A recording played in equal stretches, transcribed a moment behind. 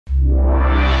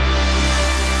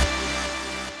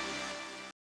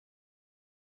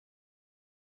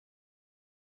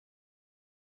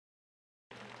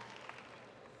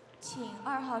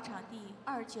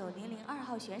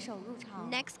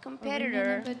Next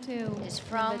competitor is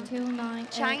from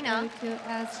China.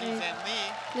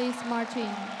 Please march in. You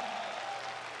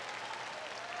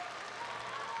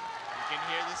can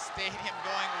hear the stadium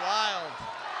going wild.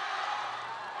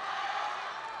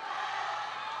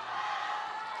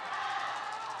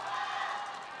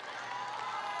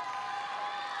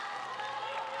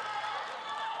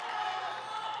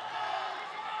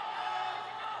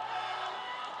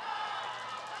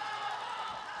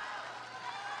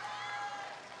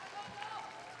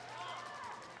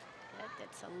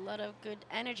 That's a lot of good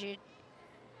energy.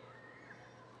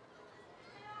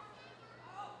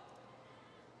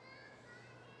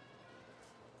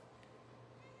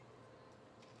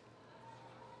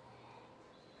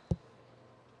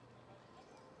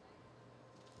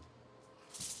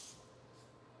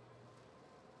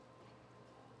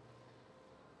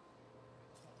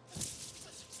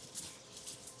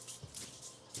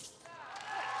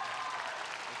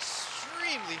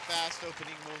 Extremely fast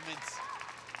opening movements.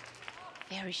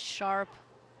 Very sharp.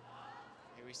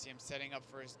 Here we see him setting up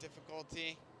for his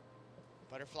difficulty.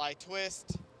 Butterfly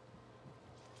twist.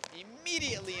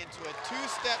 Immediately into a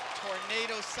two-step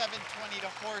tornado 720 to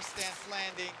horse stance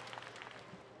landing.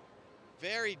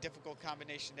 Very difficult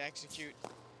combination to execute.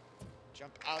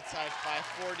 Jump outside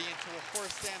 540 into a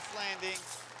horse stance landing.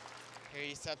 Here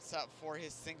he sets up for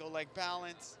his single leg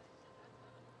balance.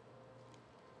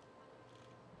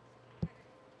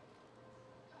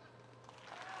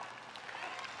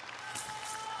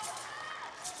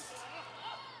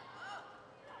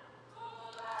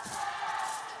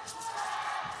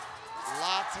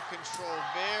 Lots of control,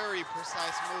 very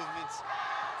precise movements,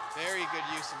 very good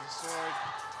use of the sword.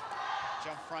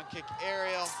 Jump front kick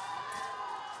aerial.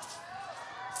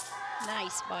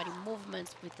 Nice body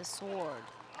movements with the sword.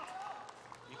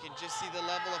 You can just see the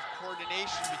level of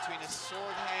coordination between his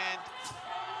sword hand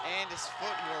and his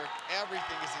footwork.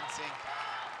 Everything is in sync.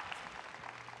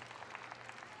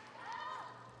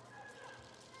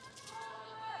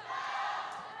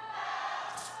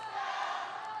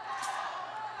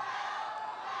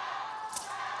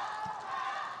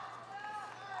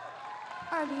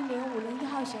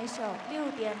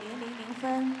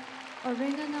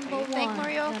 Arena number What do you think, 1,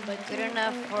 Mario? number Good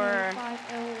enough for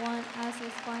 501 as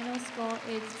its final score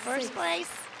is first 6. place.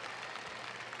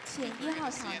 请1号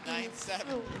场地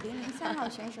45003号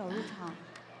选手入场。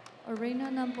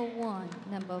 Arena number 1,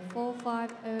 number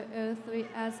 45003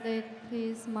 athlete,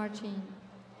 please march in.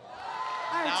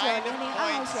 2900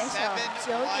号选手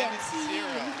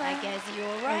9.710 I 分。 guess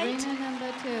you're right. Arena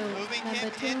number 2, Moving number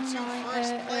him into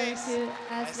first place. 29002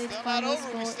 That's athlete, still not final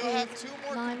over. We score still have is 2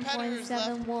 more competitors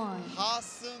left. 9.71.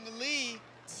 Ha-Seung Lee.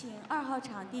 请2号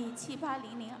场地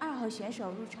78002号选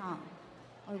手入场。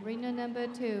 Arena number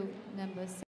 2, number